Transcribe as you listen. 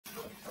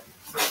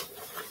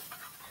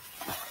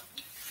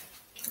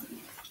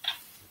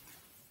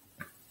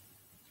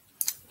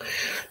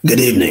Good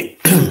evening.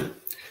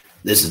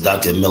 This is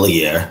Dr.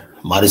 Millere,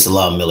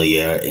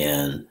 Mauricelm-Millere,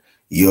 and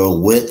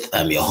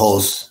I'm your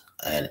host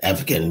at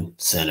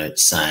African-Centered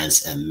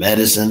Science and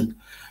Medicine.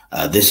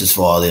 This is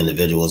for all the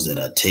individuals that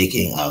are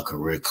taking our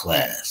career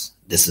class.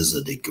 This is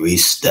a degree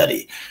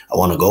study. I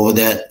want to go over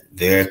that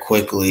very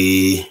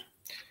quickly,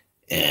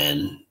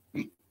 and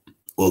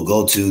we'll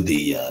go to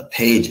the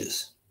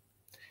pages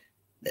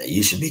that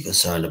you should be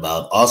concerned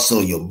about. Also,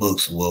 your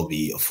books will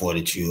be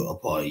afforded you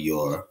upon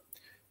your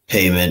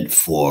payment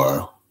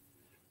for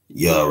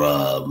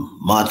your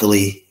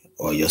monthly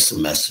or your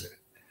semester.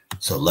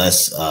 So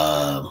let's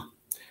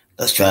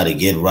try to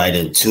get right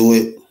into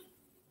it.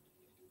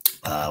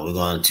 We're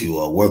going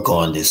to work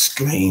on this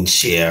screen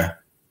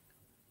share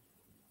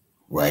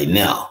right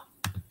now.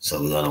 So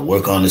we're going to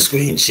work on the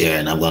screen share,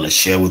 and I'm going to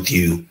share with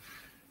you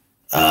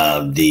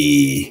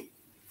the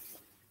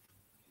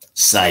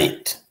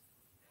site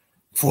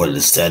for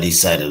the study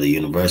site of the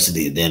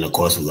university. Then, of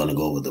course, we're going to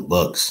go over the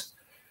books.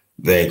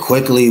 Very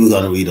quickly, we're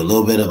going to read a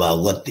little bit about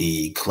what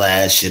the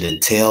class should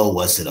entail,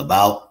 what's it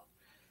about.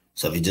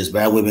 So if you just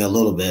bear with me a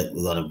little bit,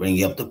 we're going to bring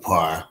you up to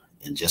par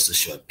in just a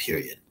short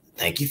period.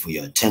 Thank you for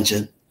your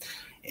attention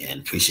and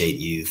appreciate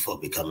you for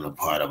becoming a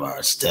part of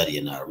our study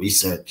and our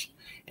research,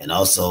 and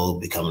also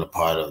becoming a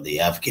part of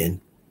the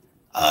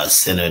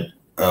African-Centered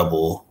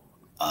Herbal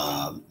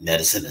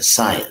Medicine and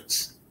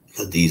Science,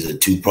 because these are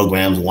two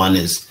programs. One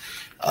is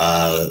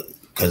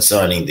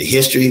concerning the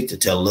history, to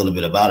tell a little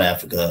bit about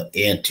Africa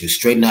and to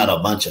straighten out a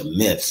bunch of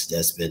myths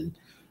that's been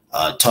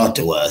taught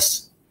to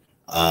us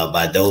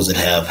by those that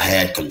have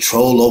had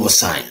control over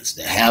science,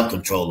 that have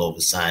control over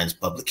science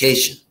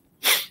publication,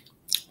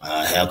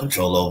 have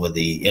control over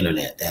the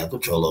internet, have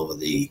control over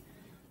the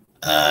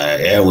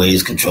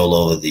airways, control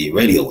over the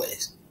radio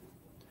waves.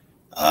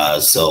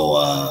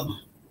 So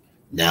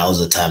now is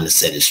the time to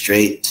set it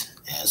straight,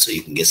 and so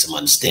you can get some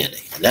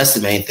understanding. And that's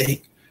the main thing,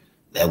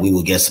 that we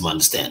will get some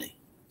understanding.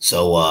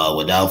 So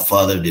without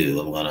further ado,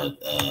 I'm going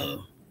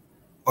to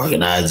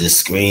organize this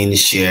screen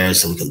share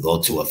so we can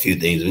go to a few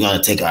things. We're going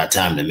to take our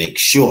time to make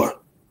sure,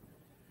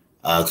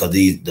 because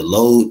the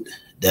load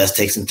does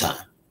take some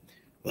time.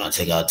 We're going to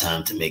take our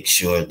time to make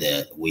sure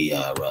that we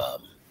are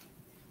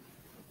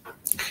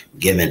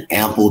given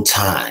ample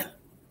time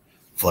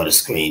for the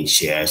screen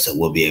share, so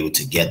we'll be able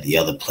to get the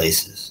other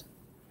places,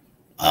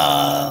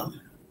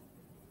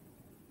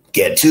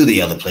 get to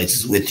the other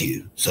places with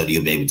you, so that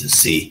you'll be able to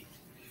see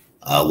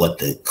what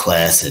the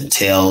class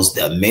entails.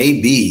 There may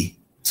be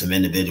some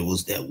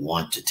individuals that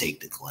want to take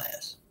the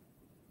class.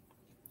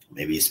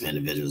 Maybe some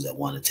individuals that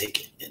want to take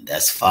it, and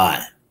that's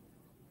fine.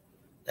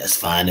 That's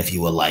fine if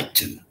you would like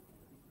to.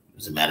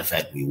 As a matter of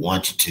fact, we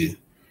want you to.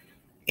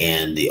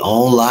 And the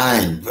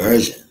online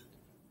version,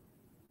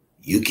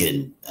 you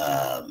can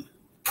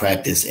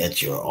practice at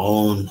your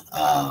own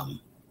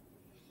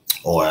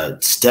or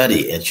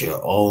study at your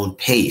own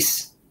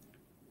pace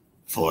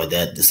for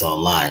this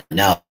online.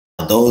 Now,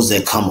 those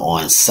that come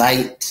on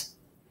site,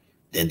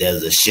 then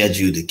there's a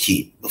schedule to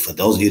keep. But for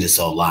those of you that's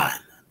online,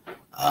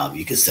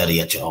 you can study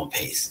at your own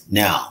pace.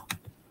 Now,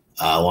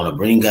 I want to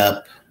bring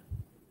up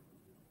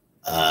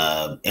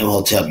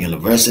Imhotep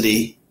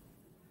University,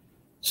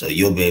 so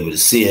you'll be able to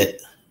see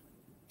it.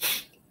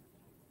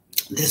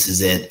 This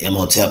is at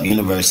Imhotep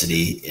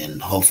University,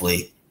 and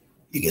hopefully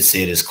you can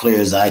see it as clear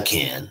as I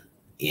can.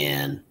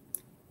 And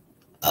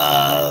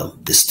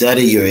the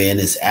study you're in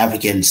is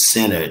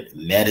African-Centered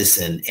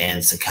Medicine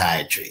and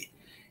Psychiatry,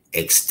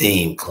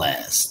 EXTEAM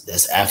class.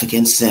 That's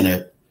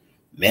African-Centered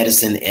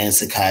Medicine and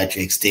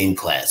Psychiatry EXTEAM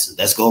class.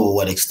 Let's go over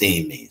what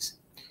EXTEAM means.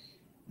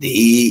 The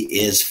E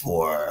is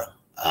for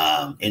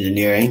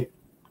engineering,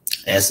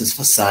 S is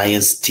for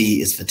science,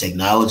 T is for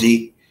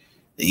technology,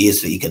 the E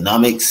is for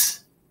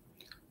economics,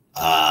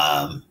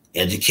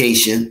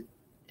 education,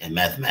 and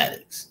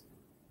mathematics.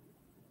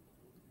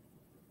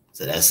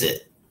 So that's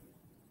it.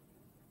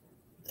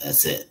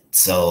 That's it.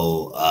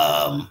 So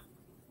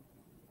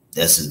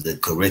this is the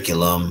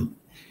curriculum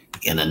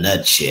in a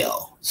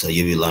nutshell. So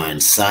you'll be learning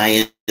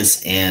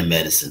science and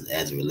medicine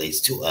as it relates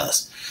to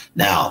us.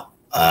 Now,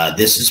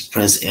 this is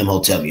Prince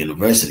Imhotep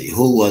University.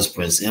 Who was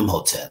Prince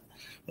Imhotep?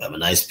 We have a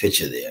nice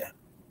picture there,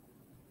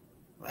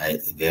 right?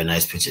 A very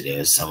nice picture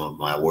there. Some of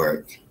my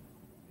work,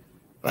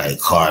 right?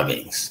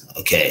 Carvings.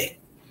 Okay.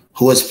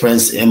 Who was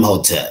Prince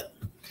Imhotep?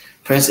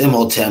 Prince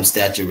Imhotep,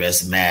 statue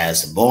rests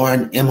mass,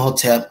 born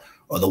Imhotep,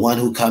 or the one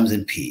who comes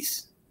in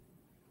peace.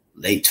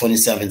 Late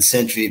 27th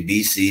century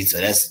BC, so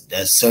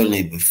that's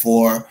certainly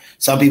before.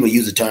 Some people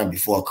use the term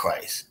before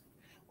Christ,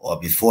 or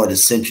before the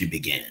century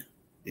began,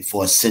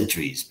 before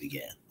centuries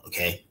began,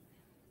 okay?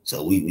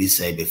 So we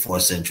say before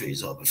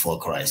centuries or before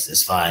Christ.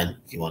 That's fine.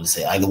 If you want to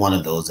say either one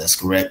of those, that's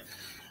correct.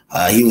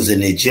 He was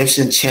an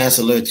Egyptian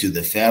chancellor to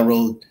the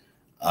pharaoh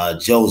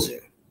Djoser.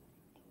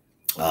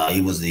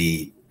 He was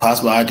the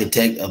possible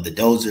architect of the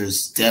Djoser's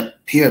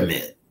step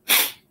pyramid,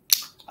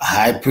 a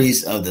high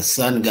priest of the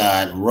sun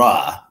god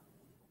Ra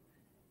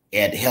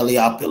at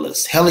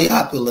Heliopolis.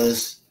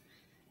 Heliopolis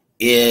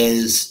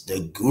is the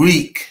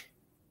Greek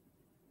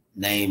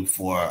name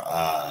for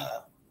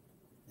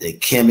the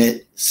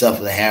Kemet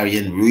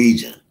Sub-Saharan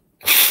region.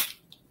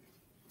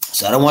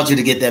 So I don't want you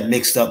to get that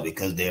mixed up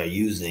because they are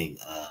using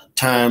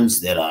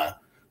terms that are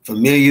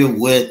familiar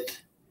with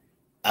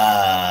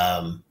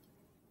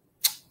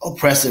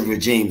oppressive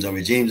regimes or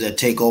regimes that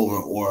take over,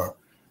 or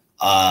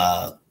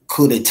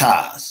coup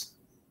d'etats.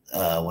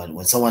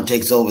 When someone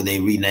takes over, they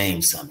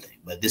rename something.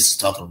 But this is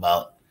talking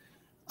about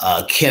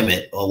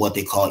Kemet, or what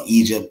they call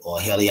Egypt or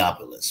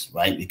Heliopolis,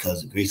 right?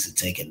 Because the Greeks had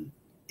taken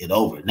it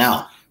over.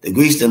 Now, the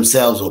Greeks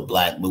themselves were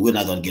black, but we're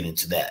not going to get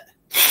into that.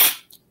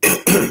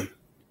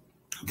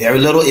 Very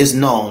little is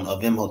known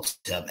of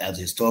Imhotep as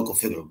a historical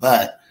figure,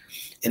 but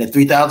in the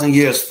 3,000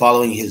 years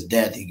following his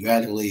death,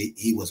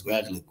 he was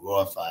gradually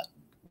glorified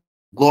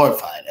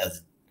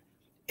as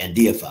and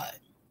deified,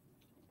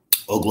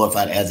 or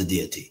glorified as a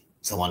deity,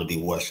 someone to be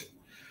worshipped.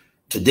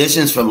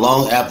 Traditions from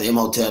long after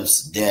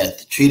Imhotep's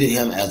death treated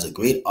him as a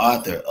great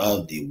author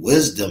of the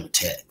wisdom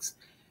text,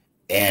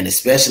 and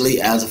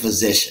especially as a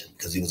physician,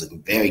 because he was a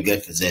very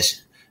good physician.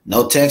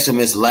 No text from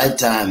his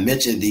lifetime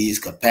mentioned these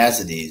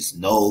capacities.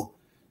 No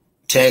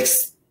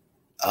text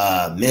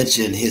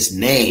mentioned his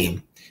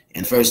name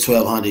in the first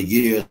 1,200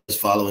 years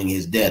following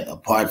his death,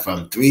 apart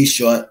from 3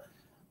 short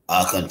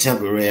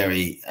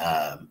contemporary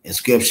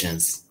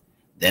inscriptions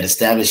that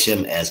establish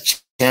him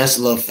as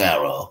Chancellor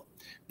Pharaoh.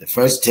 The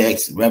first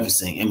text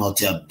referencing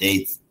Imhotep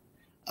dates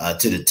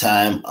to the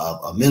time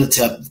of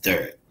Amenhotep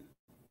III,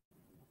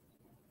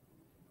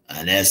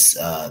 and that's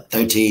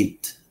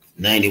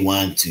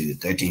 1391 to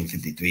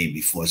 1353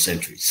 before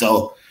century.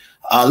 So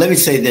let me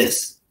say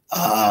this.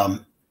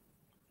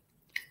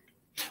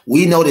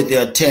 We know that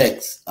there are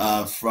texts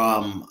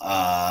from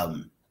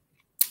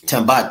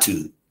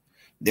Timbuktu.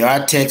 There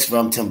are texts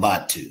from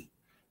Timbuktu,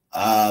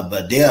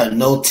 but there are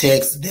no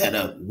texts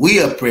that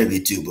we are privy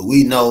to. But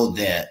we know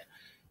that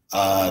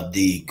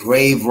the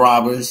grave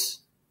robbers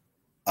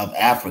of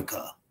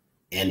Africa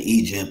and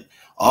Egypt,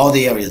 all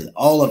the areas,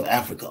 all of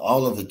Africa,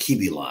 all of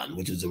Akibilan,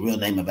 which is the real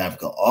name of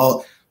Africa,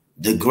 all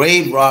the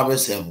grave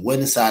robbers have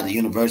went inside the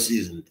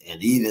universities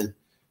and even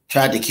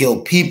tried to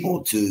kill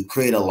people to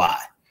create a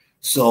lie.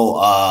 So,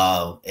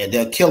 and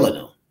they're killing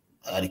them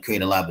to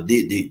create a lie. But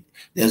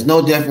there's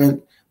no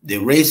different. The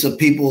race of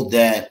people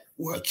that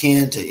were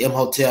akin to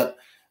Imhotep,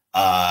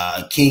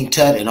 King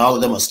Tut, and all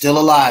of them are still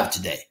alive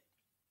today.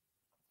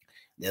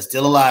 They're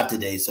still alive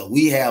today. So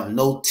we have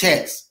no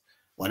text.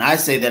 When I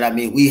say that, I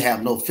mean we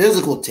have no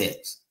physical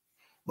text,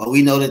 but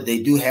we know that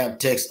they do have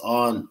text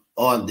on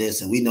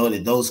this, and we know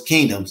that those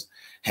kingdoms,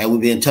 had we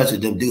been in touch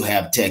with them, do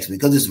have text,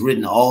 because it's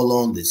written all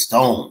on the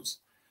stones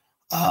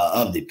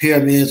of the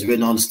pyramids,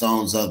 written on the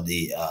stones of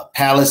the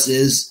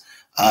palaces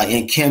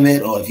in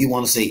Kemet, or if you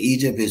want to say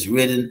Egypt, it's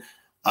written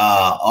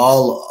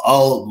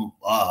all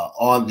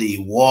on the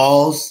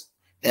walls.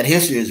 That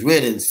history is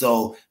written.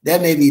 So there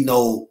may be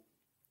no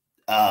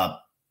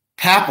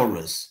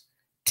papyrus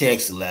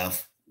text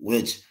left,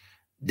 which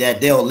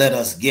that they'll let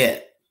us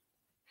get,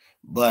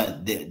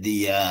 but they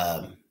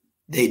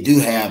do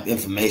have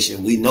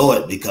information. We know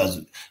it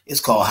because it's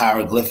called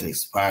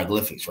hieroglyphics,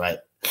 right?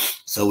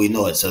 So we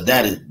know it. So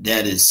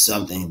that is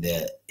something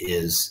that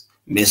is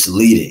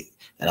misleading,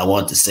 and I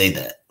want to say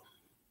that.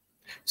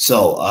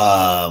 So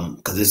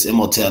because this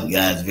Imhotep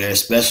guy is very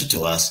special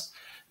to us,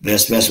 very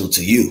special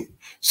to you.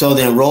 So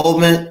the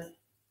enrollment.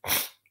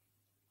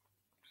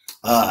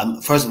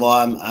 First of all,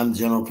 I'm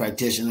general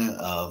practitioner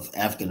of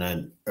African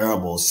and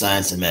Herbal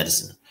Science and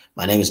Medicine.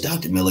 My name is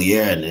Dr.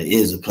 Millere, and it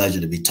is a pleasure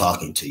to be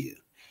talking to you.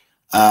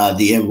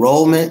 The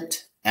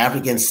enrollment,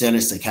 African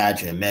Centered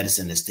Psychiatry and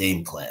Medicine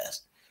Esteem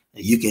class.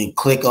 You can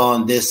click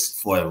on this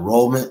for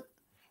enrollment,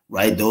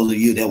 right? Those of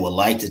you that would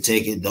like to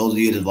take it, those of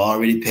you that have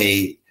already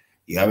paid,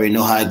 you already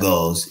know how it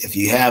goes. If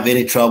you have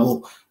any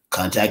trouble,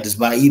 contact us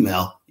by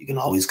email. You can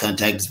always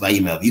contact us by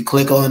email. If you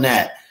click on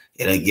that,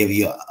 it'll give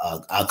you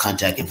our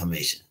contact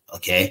information.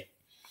 Okay,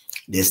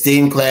 the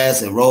Esteem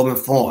class enrollment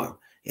form.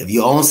 If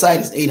you're on site,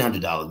 it's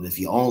 $800. If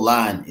you're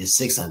online, it's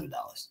 $600.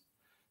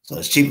 So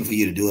it's cheaper for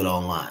you to do it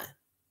online.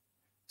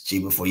 It's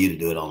cheaper for you to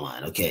do it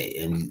online. Okay,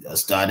 and a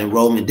start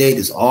enrollment date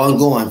is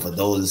ongoing for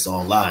those that's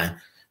online.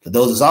 For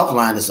those that's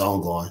offline, it's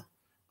ongoing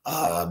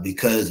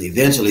because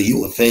eventually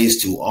you will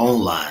phase to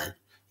online.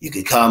 You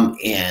could come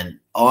in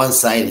on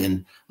site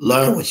and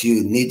learn what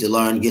you need to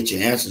learn, get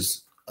your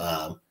answers.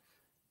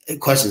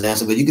 Questions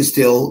answered, but you can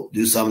still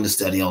do some of the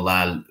study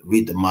online,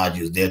 read the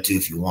modules there too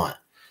if you want.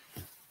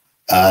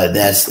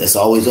 That's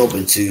always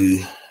open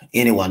to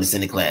anyone that's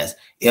in the class.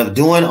 If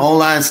doing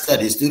online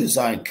studies, students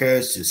are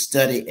encouraged to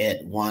study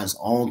at one's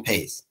own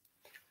pace.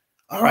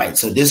 All right,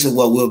 so this is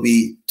what we'll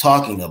be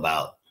talking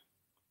about.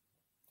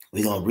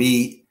 We're going to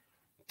read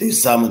through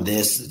some of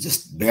this.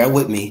 Just bear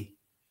with me.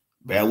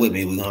 Bear with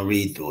me. We're going to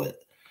read through it.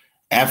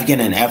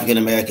 African and African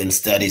American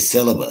Studies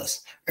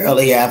syllabus.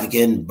 Early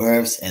African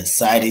births and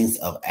sightings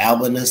of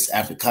Albinus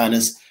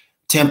africanus,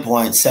 10 through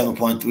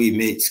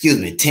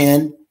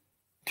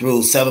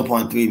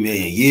 7.3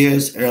 million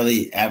years.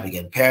 Early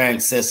African pairing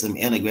system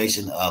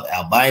integration of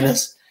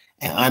Albinus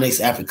and Onyx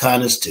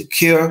africanus to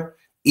cure,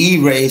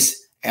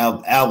 erase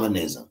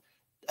albinism.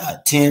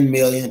 10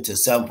 million to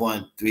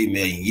 7.3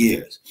 million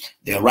years.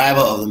 The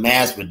arrival of the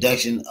mass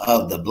production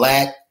of the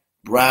black,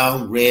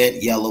 brown,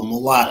 red, yellow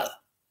mulatto.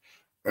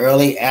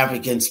 Early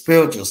African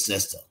spiritual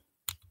system.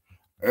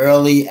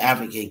 Early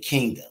African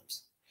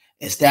kingdoms.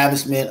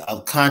 Establishment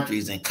of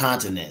countries and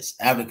continents.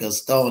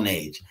 Africa's Stone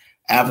Age.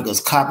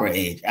 Africa's Copper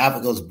Age.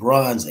 Africa's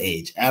Bronze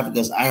Age.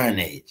 Africa's Iron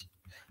Age.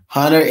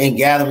 Hunter and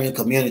gathering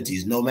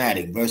communities,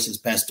 nomadic versus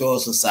pastoral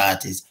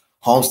societies,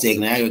 homestead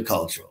and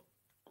agricultural.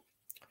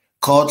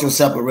 Cultural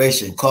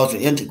separation,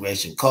 cultural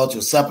integration,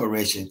 cultural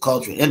separation,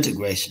 cultural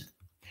integration.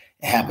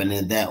 It happened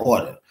in that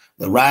order.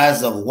 The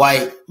rise of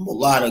white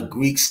mulatto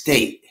Greek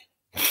state.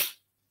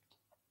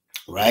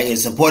 Right?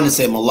 It's important to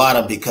say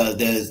mulatto because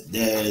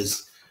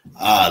there's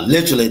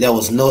literally there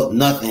was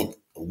nothing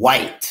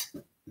white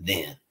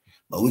then.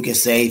 But we can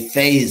say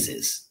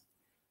phases.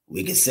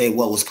 We can say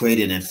what was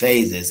created in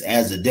phases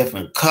as the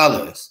different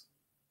colors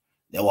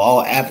that were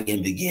all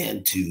African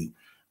began to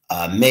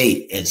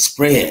mate and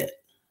spread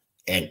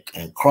and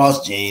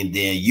cross gene,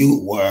 then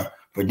you were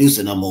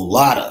producing a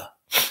mulatto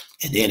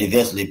and then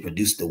eventually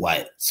produced the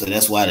white. So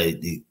that's why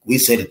we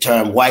say the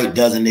term white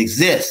doesn't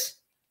exist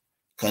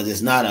because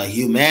it's not a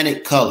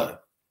humanic color.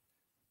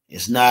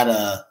 It's not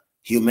a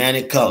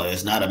humanic color.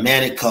 It's not a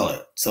manic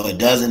color. So it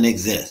doesn't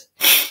exist.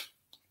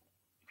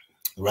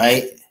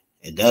 Right?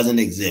 It doesn't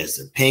exist.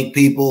 The pink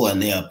people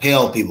and they are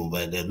pale people,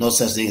 but there's no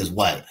such thing as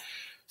white.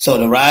 So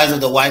the rise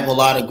of the white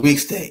mulatto Greek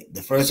state,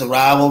 the first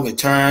arrival,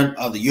 return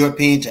of the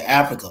European to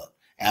Africa,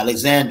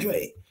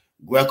 Alexandria,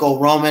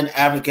 Greco-Roman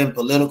African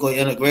political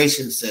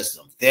integration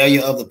system,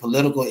 failure of the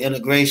political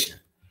integration,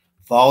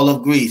 fall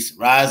of Greece,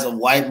 rise of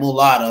white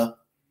mulatto,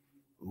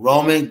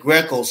 Roman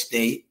Greco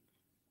state,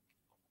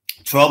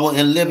 trouble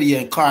in Libya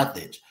and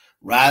Carthage,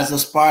 rise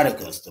of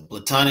Spartacus, the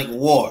Platonic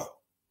War,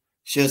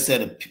 should say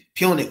the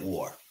Punic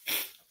War,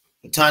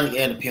 Platonic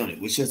and the Punic,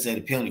 we should say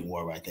the Punic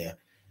War right there.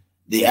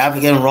 The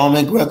African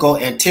Roman Greco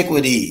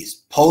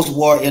antiquities,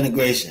 post-war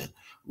integration,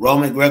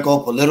 Roman Greco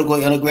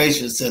political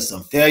integration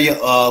system, failure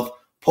of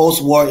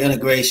post-war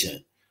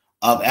integration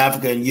of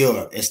Africa and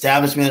Europe,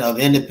 establishment of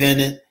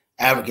independent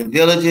African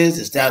villages,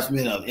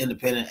 establishment of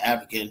independent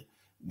African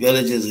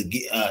villages,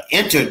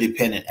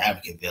 interdependent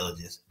African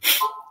villages.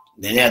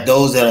 Then you have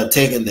those that are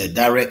taking the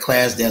direct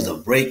class. There's a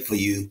break for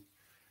you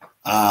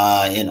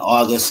in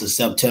August or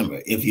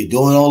September. If you're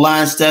doing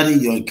online study,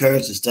 you're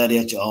encouraged to study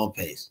at your own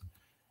pace.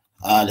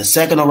 The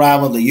second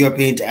arrival of the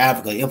European to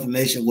Africa,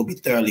 information will be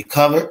thoroughly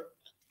covered.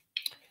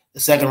 The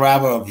second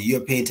arrival of the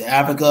European to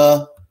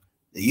Africa,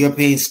 the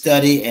European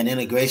study and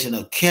integration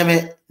of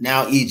Kemet,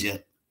 now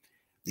Egypt,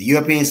 the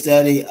European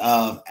study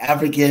of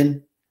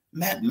African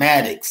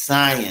mathematics,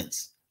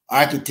 science,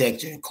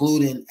 architecture,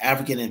 including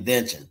African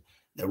invention,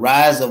 the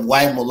rise of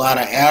white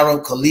mulatto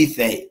Arab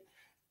caliphate,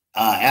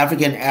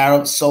 African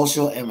Arab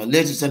social and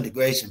religious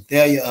integration,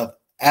 failure of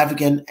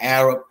African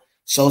Arab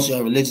social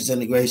and religious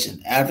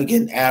integration,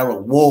 African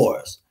Arab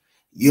wars,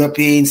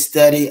 European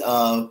study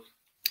of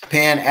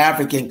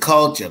Pan-African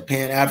culture,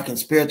 Pan-African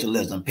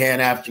spiritualism,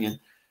 Pan-African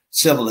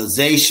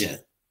civilization,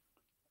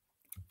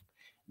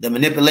 the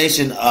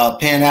manipulation of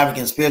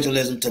Pan-African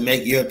spiritualism to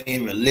make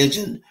European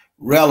religion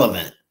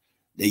relevant,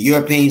 the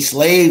European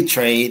slave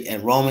trade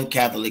and Roman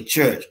Catholic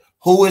Church.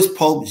 Who is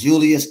Pope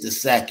Julius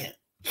II?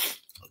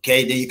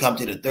 Okay, then you come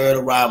to the third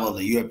arrival of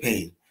the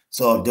European.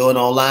 So if doing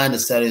online, the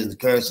study is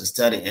encouraged to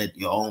study at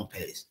your own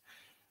pace.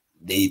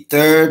 The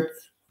third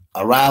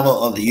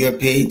arrival of the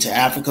European to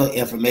Africa,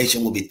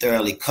 information will be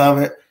thoroughly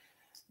covered.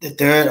 The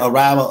third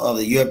arrival of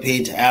the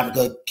European to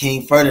Africa,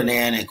 King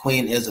Ferdinand and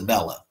Queen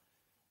Isabella.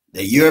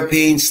 The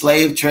European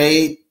slave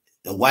trade,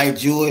 the white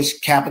Jewish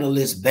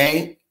capitalist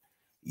bank,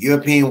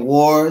 European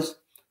wars,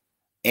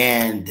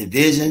 and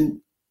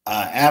division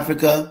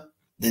Africa,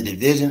 the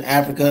division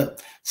Africa,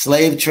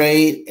 slave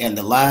trade, and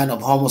the line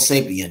of Homo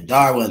sapien,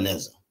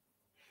 Darwinism.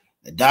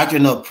 The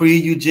doctrine of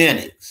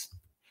pre-eugenics,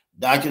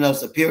 doctrine of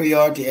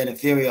superiority and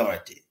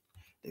inferiority,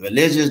 the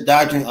religious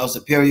doctrine of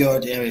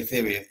superiority and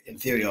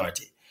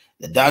inferiority,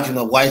 the doctrine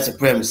of white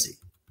supremacy.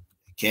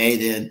 Okay,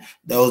 then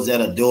those that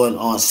are doing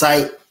on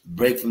site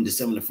break from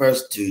December the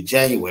 1st to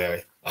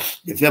January,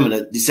 December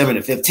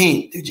the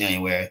 15th to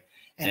January.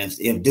 And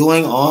if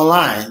doing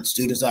online,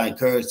 students are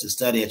encouraged to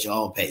study at your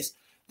own pace.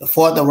 The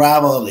fourth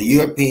arrival of the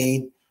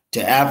European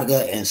to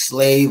Africa and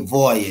slave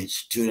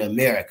voyage to the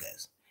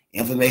Americas.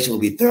 Information will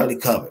be thoroughly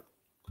covered.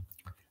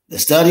 The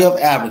study of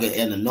Africa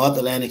and the North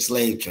Atlantic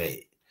slave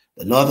trade.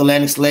 The North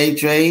Atlantic slave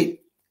trade,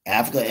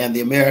 Africa and the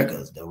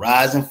Americas. The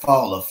rise and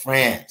fall of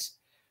France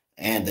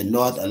and the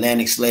North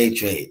Atlantic slave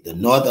trade. The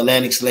North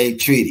Atlantic slave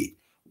treaty.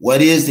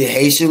 What is the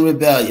Haitian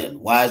rebellion?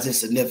 Why is it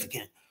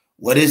significant?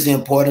 What is the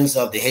importance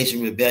of the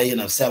Haitian rebellion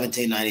of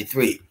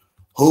 1793?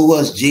 Who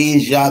was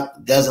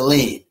Jean-Jacques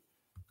Dessalines?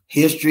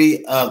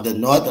 History of the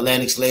North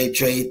Atlantic slave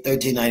trade,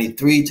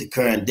 1393 to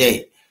current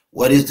date.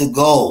 What is the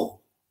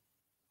goal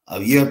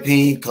of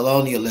European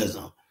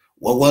colonialism?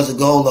 What was the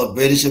goal of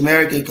British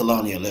American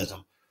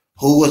colonialism?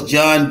 Who was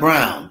John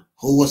Brown?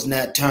 Who was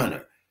Nat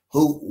Turner?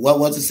 What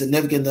was the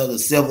significance of the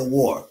Civil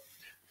War?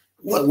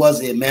 What was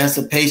the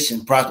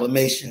Emancipation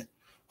Proclamation?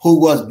 Who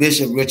was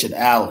Bishop Richard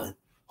Allen?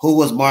 Who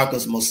was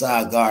Marcus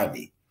Mosiah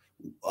Garvey?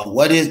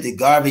 What is the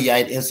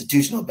Garveyite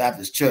Institutional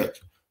Baptist Church?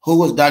 Who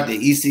was Dr.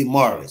 E.C.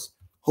 Morris?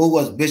 Who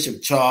was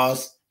Bishop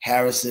Charles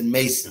Harrison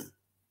Mason?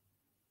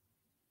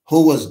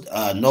 Who was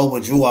Noble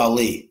Drew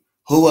Ali?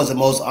 Who was the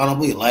Most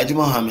Honorable Elijah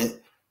Muhammad?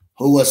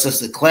 Who was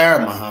Sister Clara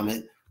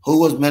Muhammad? Who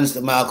was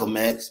Minister Malcolm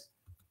X?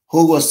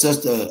 Who was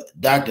Sister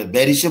Dr.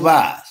 Betty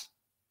Shabazz?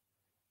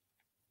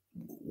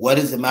 What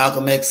is the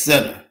Malcolm X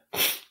Center?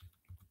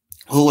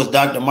 Who was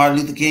Dr. Martin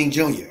Luther King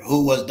Jr.?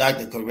 Who was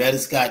Dr. Coretta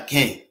Scott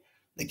King?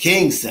 The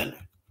King Center.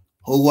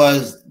 Who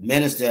was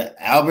Minister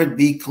Albert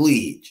B.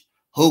 Cleage?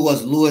 Who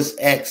was Louis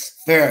X.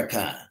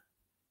 Farrakhan?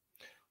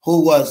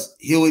 Who was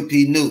Huey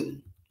P.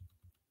 Newton?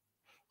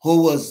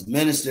 Who was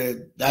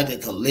Minister Dr.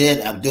 Khalid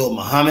Abdul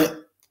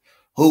Muhammad?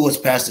 Who was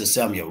Pastor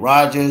Samuel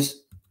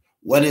Rogers?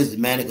 What is the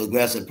manic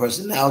aggressive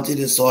personality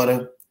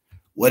disorder?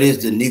 What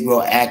is the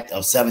Negro Act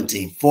of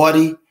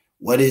 1740?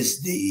 What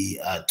is the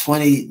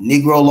 20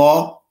 Negro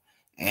Law?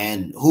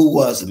 And who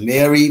was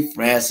Mary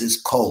Frances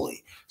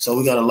Coley? So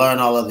we're going to learn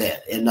all of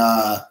that. And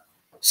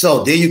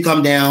so then you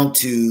come down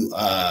to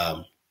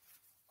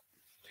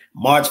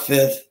March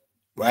 5th,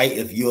 right?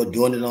 If you're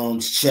doing it on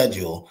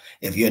schedule.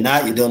 If you're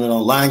not, you're doing it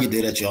online, you do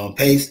it at your own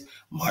pace.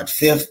 March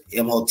 5th,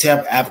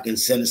 Imhotep, African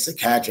Center,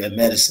 Psychiatry and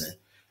Medicine.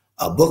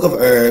 A Book of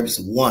Herbs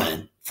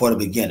 1 for the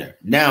beginner.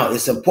 Now,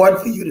 it's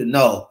important for you to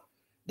know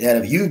that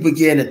if you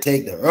begin to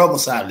take the herbal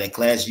side of that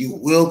class, you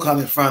will come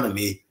in front of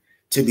me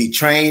to be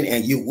trained,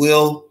 and you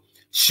will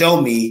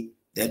show me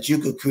that you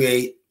could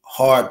create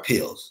hard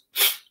pills.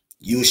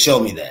 You will show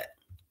me that.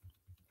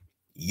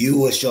 You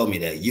will show me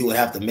that. You will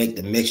have to make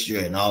the mixture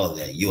and all of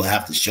that. You will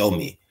have to show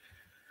me.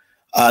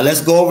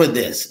 Let's go over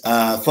this.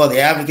 For the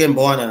African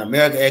born in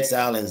America,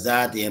 exile,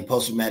 anxiety, and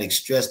post-traumatic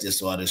stress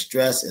disorder,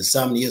 stress,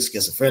 insomnia,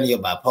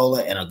 schizophrenia,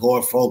 bipolar, and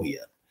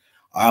agoraphobia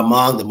are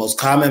among the most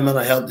common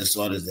mental health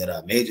disorders that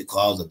are a major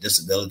cause of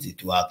disability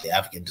throughout the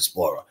African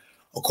diaspora.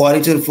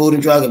 According to the Food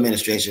and Drug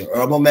Administration,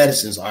 herbal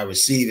medicines are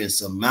receiving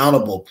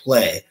surmountable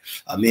play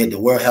amid the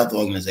World Health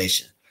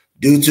Organization.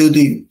 Due to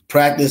the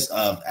practice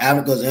of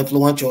Africa's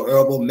influential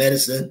herbal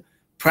medicine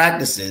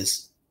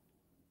practices,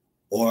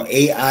 or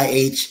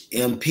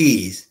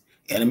AIHMPs,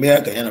 in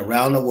America and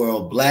around the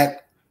world,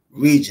 Black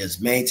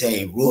regions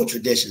maintain rural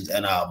traditions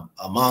and are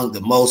among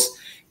the most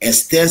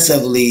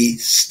extensively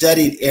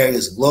studied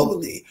areas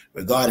globally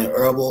regarding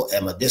herbal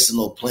and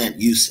medicinal plant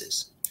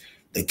uses.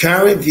 The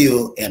current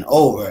review and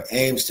over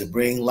aims to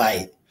bring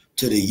light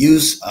to the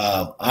use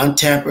of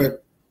untampered,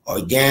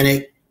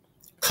 organic,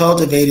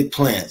 cultivated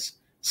plants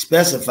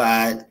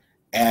specified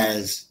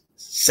as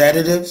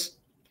sedatives,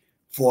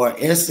 for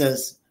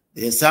instance,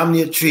 the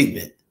insomnia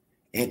treatment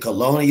in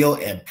colonial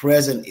and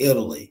present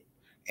Italy,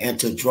 and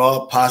to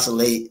draw,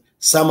 postulate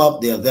some of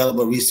the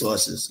available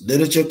resources,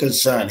 literature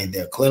concerning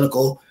their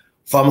clinical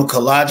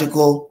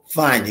pharmacological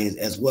findings,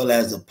 as well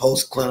as the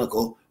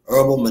post-clinical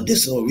herbal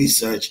medicinal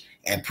research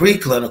and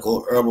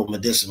preclinical herbal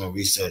medicinal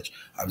research,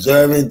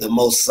 observing the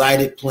most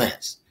cited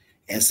plants.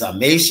 In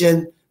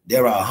summation,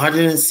 there are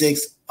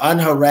 106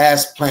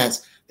 unharassed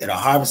plants that are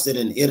harvested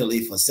in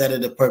Italy for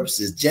sedative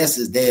purposes, just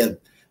as they have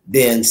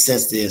been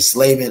since the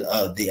enslavement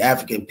of the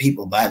African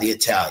people by the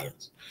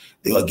Italians.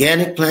 The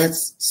organic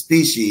plants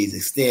species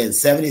extend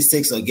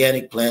 76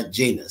 organic plant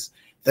genus,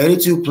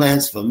 32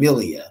 plants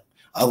familia,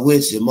 of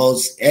which the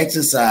most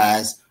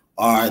exercised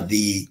are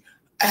the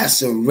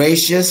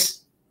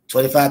aceraceous,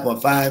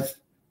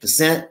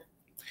 25.5%,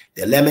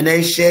 the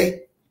lemonaceae,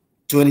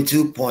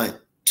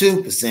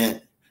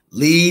 22.2%,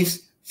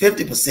 leaves,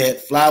 50%,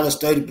 flowers,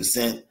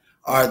 30%,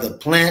 are the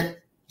plant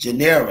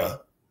genera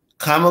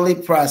commonly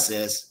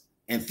processed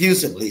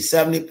infusively,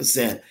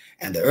 70%,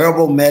 and the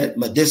herbal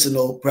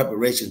medicinal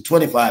preparation,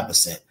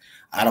 25%.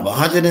 Out of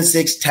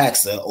 106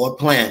 taxa or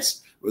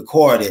plants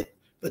recorded,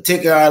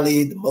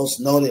 particularly the most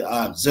noted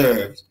are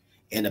observed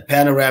in the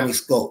panoramic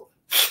scope.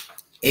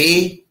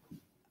 A.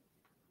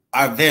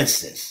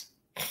 arvensis,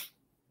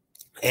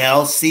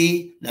 L.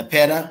 C.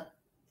 nepeta,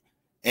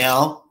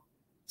 L.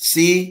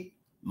 C.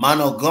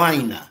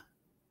 monogoina,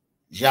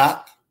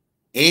 Jacques,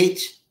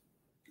 H.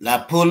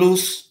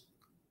 lapulus,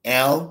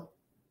 L.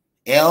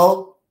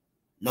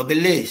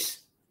 nobilis,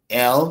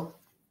 L.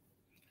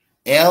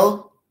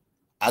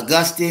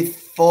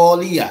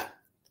 augustifolia,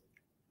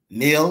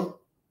 Mill,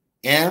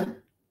 M.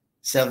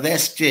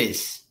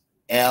 sylvestris,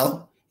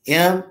 L.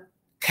 M.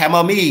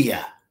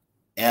 chamomilla,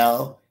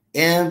 L.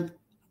 M.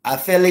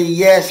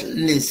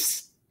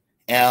 aphelialis,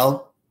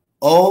 L.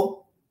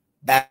 O.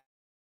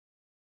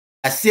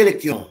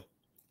 basilicum,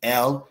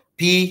 L.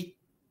 P.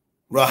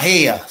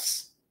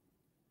 roheus,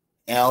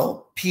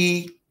 L.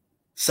 P.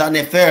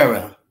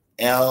 somniferum,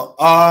 L.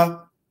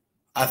 R.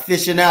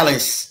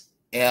 officinalis,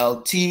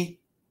 L. T.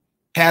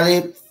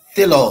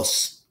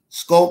 palithylos,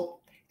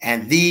 scope,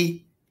 and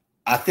V.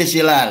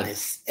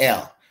 officinalis,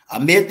 L.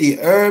 Amid the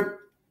herb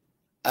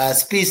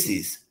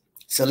species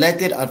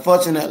selected,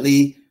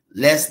 unfortunately,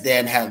 less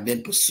than have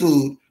been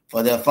pursued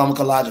for their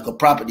pharmacological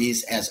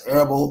properties as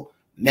herbal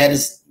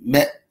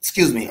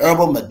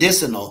herbal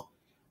medicinal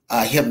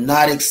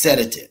hypnotic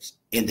sedatives.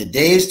 In the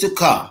days to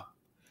come,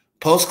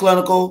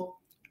 post-clinical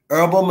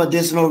herbal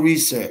medicinal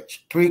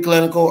research,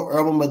 preclinical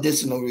herbal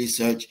medicinal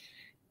research,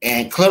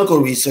 and clinical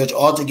research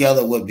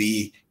altogether will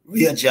be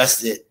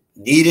readjusted,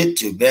 needed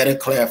to better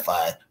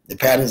clarify the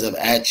patterns of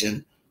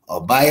action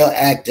of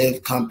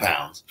bioactive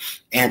compounds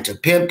and to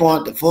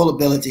pinpoint the full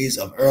abilities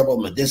of herbal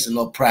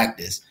medicinal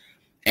practice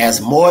as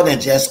more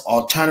than just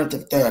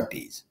alternative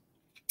therapies.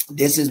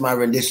 This is my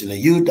rendition of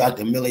you,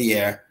 Dr.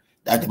 Millere,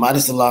 Dr.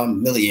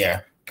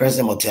 Mauricelm-Lei,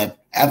 President Motep,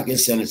 African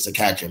Centered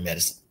Psychiatry and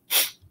Medicine.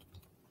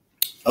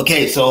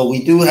 Okay, so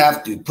we do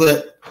have to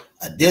put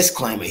a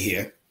disclaimer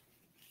here,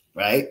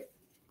 right?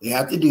 We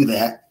have to do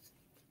that.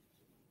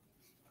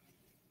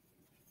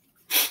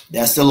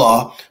 That's the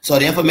law. So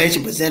the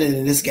information presented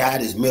in this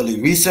guide is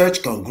merely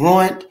research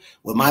congruent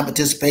with my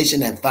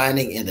participation and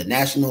finding in the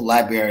National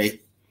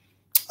Library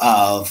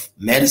of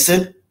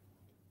Medicine.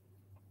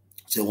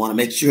 So I want to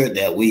make sure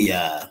that we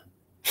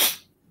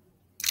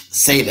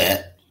say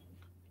that.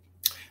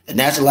 The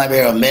National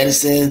Library of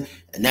Medicine,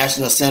 the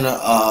National Center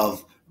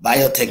of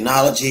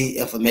Biotechnology,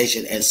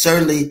 Information, and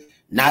certainly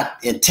not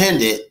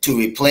intended to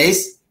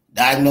replace,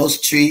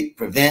 diagnose, treat,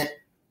 prevent,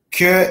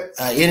 cure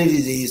any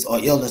disease or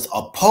illness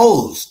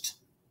opposed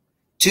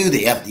to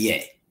the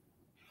FDA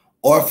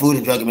or Food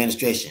and Drug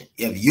Administration.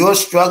 If you're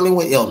struggling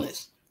with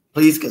illness,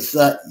 please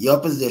consult your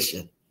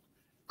physician,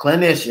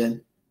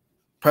 clinician,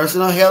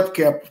 personal health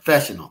care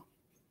professional.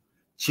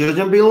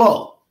 Children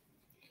below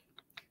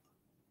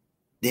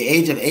the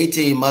age of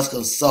 18 must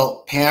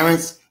consult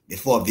parents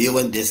before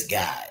viewing this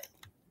guide.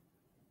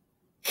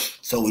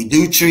 So we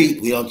do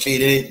treat, we don't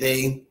treat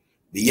anything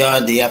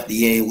beyond the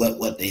FDA,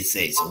 what they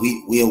say. So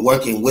we are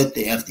working with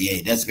the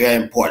FDA. That's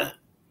very important.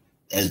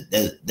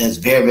 That's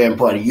very, very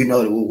important. You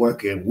know that we're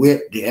working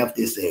with the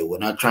FDA. We're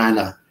not trying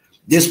to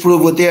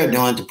disprove what they're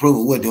doing to prove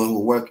what we're doing.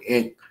 We're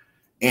working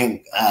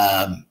in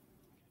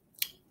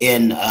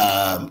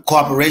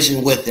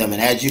cooperation with them.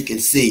 And as you can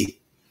see,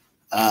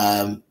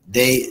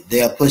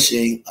 they are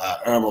pushing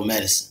herbal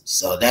medicine.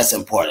 So that's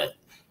important.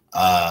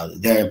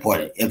 Very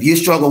important. If you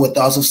struggle with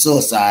thoughts of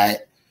suicide,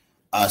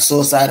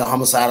 suicide or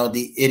homicidal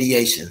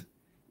ideation,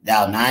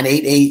 dial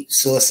 988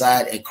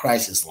 Suicide and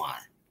Crisis Line.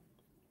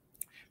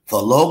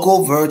 For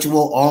local,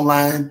 virtual,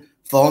 online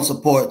phone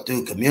support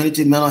through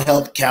community mental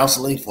health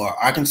counseling for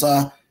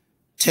Arkansas,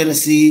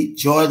 Tennessee,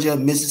 Georgia,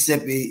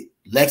 Mississippi,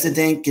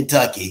 Lexington,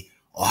 Kentucky,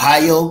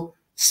 Ohio,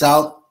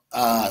 South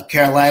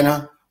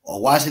Carolina,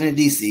 or Washington,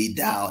 D.C.,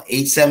 dial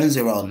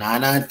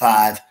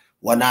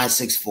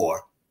 870-995-1964.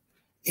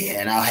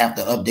 And I'll have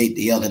to update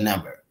the other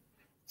number.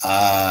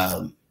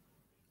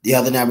 The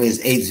other number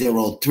is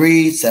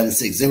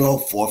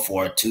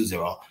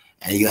 803-760-4420.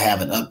 And you'll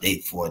have an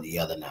update for the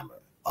other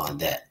number on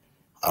that.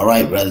 All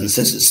right, brothers and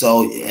sisters.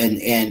 So,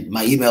 and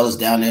my email is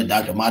down there,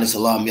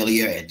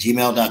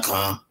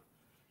 drmauricelm@gmail.com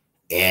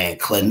and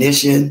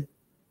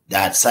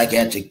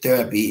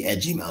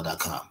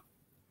clinician.psychiatrictherapy@gmail.com.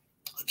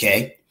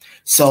 Okay.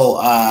 So,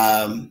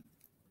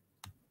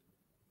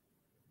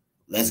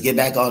 let's get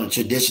back on the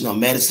traditional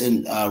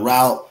medicine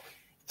route.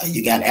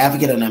 You got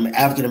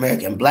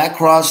African-American Black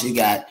Cross. You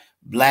got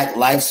Black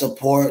Life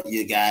Support.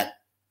 You got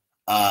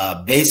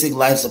Basic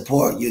Life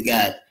Support. You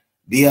got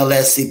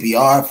BLS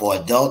CPR for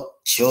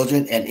adult,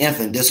 children, and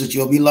infant. This is what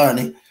you'll be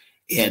learning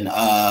in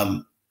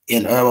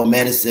herbal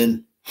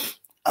medicine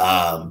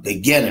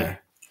beginner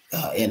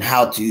in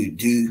how to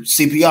do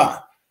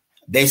CPR.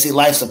 Basic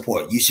life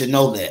support. You should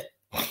know that.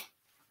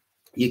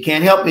 You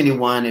can't help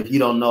anyone if you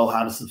don't know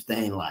how to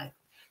sustain life.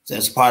 So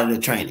that's part of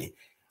the training.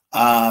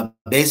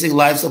 Basic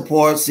life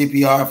support,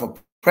 CPR for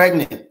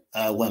pregnant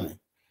women,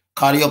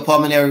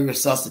 cardiopulmonary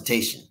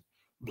resuscitation,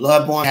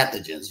 bloodborne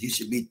pathogens.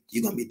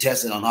 You're going to be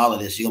tested on all of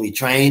this. You're going to be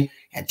trained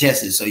and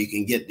tested so you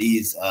can get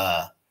these,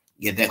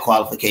 get that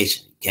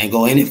qualification. Can't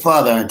go any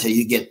further until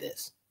you get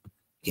this.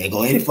 Can't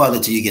go any further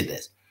until you get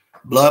this.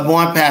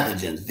 Bloodborne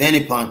pathogens,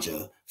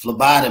 venipuncture,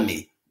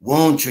 phlebotomy,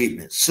 wound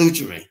treatment,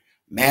 suturing,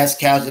 mass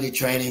casualty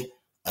training,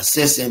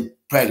 assisting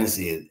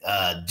pregnancy,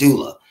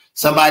 doula.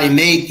 Somebody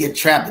may get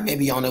trapped and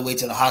maybe on their way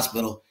to the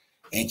hospital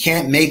and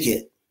can't make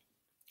it,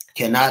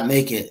 cannot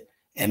make it,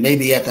 and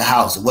maybe at the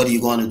house. What are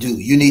you going to do?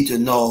 You need to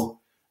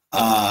know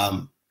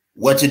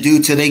what to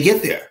do till they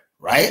get there,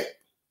 right?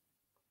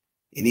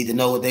 You need to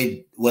know what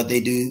they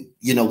do,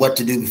 you know, what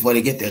to do before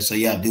they get there. So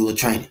you have doula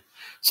training.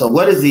 So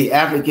what is the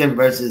African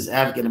versus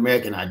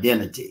African-American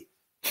identity,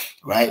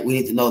 right? We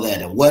need to know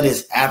that. And what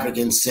is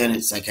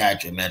African-centered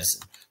psychiatry and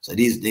medicine? So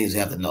these things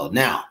you have to know.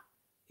 Now,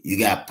 you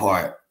got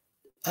part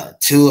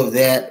 2 of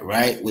that,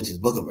 right? Which is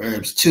Book of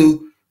Herbs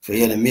 2 for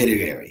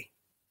intermediary.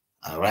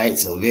 All right.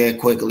 So very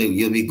quickly,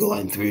 you'll be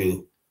going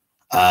through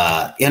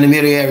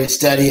intermediary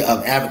study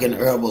of African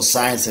herbal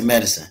science and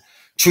medicine,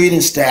 treating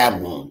stab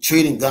wound,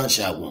 treating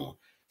gunshot wound,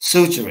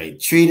 suturing,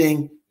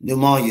 treating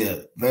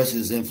pneumonia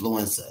versus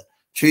influenza,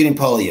 treating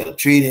polio,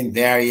 treating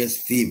various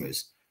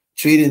fevers,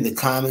 treating the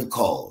common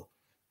cold,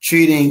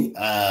 treating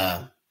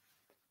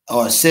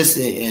or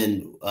assisting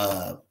in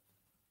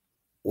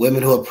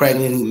women who are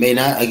pregnant who may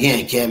not,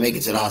 again, can't make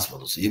it to the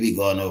hospital. So you'll be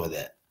going over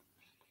that.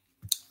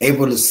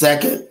 April the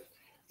 2nd,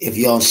 if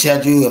you're on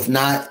schedule, if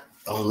not,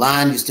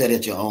 online, you study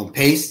at your own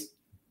pace.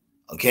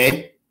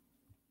 Okay.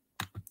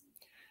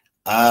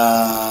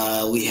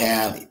 We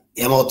have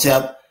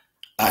Imhotep,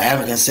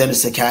 African Center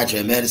Psychiatry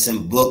and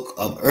Medicine Book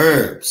of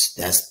Herbs.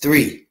 That's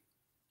 3.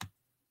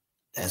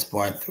 That's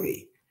part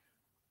 3.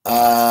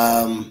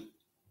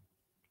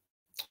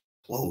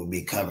 What would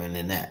be covering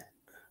in that?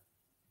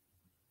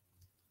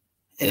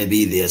 It'll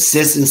be the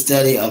assistant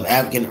study of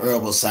African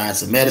herbal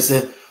science and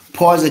medicine,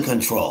 poison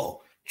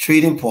control,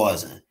 treating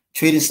poison,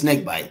 treating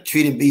snake bite,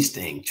 treating bee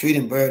sting,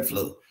 treating bird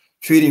flu,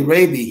 treating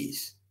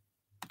rabies,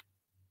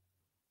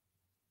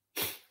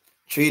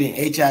 treating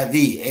HIV,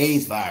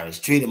 AIDS virus,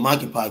 treating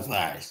monkeypox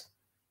virus,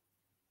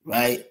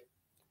 right?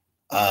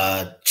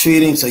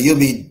 Treating, so you'll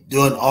be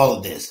doing all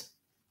of this,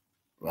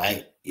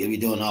 right? You'll be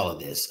doing all of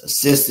this.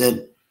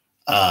 Assistant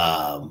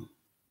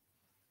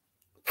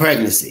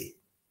pregnancy.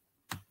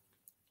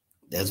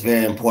 That's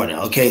very important.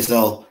 Okay,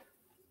 so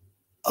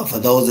for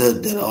those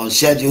that are on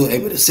schedule,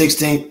 April the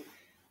 16th,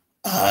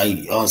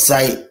 on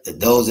site,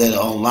 those that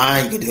are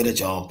online, you can do it at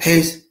your own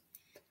pace.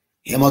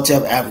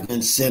 Imhotep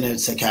African Center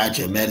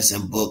Psychiatry and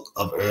Medicine Book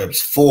of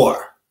Herbs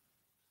 4.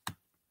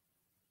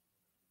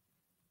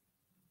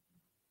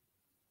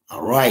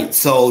 All right,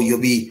 so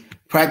you'll be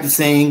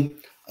practicing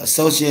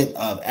Associate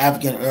of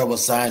African Herbal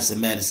Science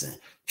and Medicine,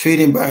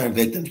 treating burn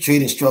victims,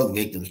 treating stroke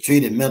victims,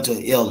 treating mental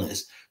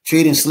illness,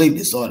 treating sleep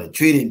disorder,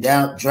 treating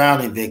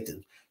drowning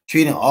victims,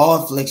 treating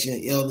all affliction,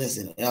 illness,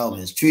 and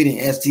ailments, treating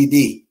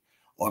STD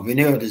or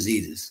venereal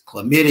diseases,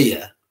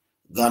 chlamydia,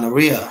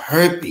 gonorrhea,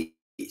 herpes.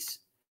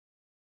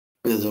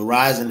 There's a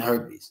rise in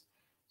herpes.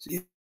 So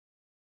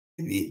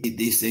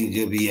these things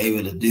you'll be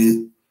able to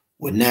do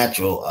with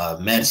natural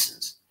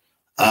medicines.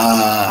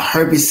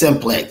 Herpes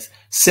simplex,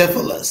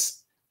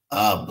 syphilis,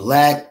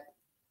 black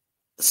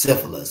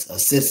syphilis,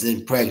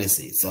 assisted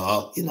pregnancy. So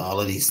all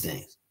of these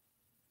things.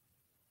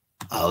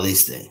 All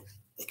these things.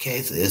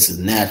 Okay, so this is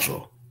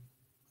natural.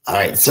 All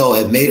right, so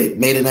it May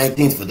the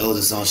 19th, for those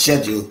that's on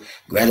schedule,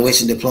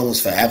 graduation diplomas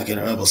for African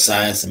Herbal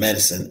Science and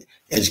Medicine,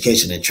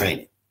 Education and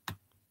Training.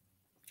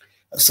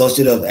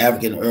 Associate of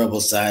African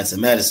Herbal Science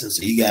and Medicine.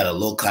 So you got a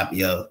little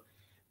copy of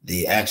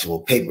the actual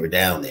paper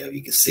down there.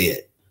 You can see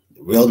it.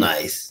 Real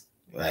nice,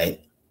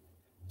 right?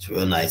 It's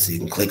real nice. So you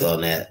can click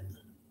on that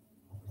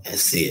and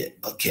see it.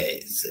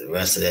 Okay, so the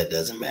rest of that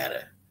doesn't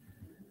matter.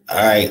 All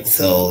right,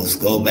 so let's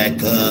go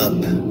back up.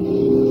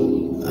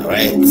 All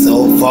right,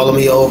 so follow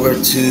me over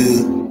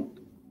to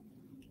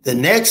the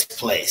next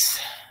place.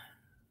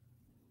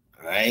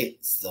 All right,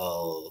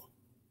 so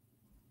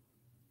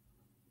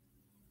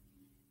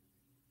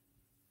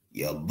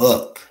your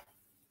book,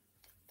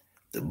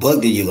 the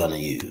book that you're going to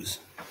use,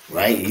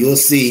 right? You'll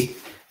see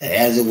that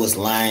as it was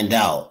lined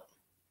out,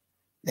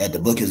 that the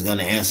book is going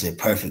to answer it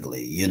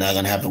perfectly. You're not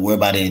going to have to worry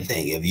about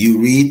anything. If you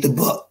read the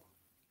book,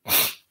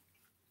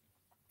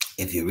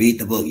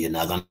 you're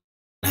not going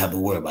to have to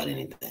worry about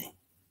anything.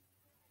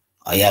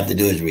 All you have to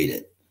do is read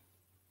it.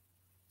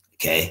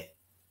 Okay?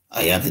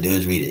 All you have to do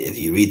is read it. If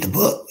you read the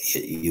book,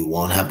 you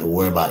won't have to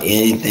worry about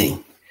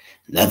anything.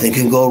 Nothing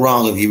can go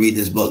wrong if you read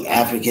this book,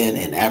 African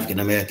and African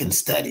American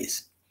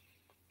Studies.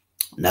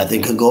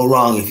 Nothing can go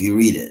wrong if you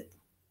read it.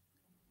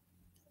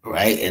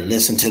 Right? And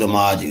listen to the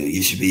module.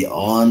 You should be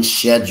on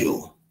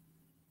schedule.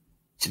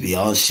 So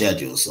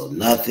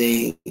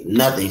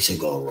nothing should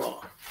go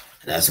wrong.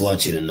 And I just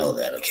want you to know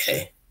that,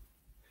 okay?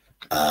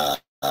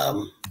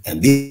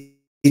 And be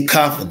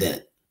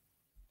confident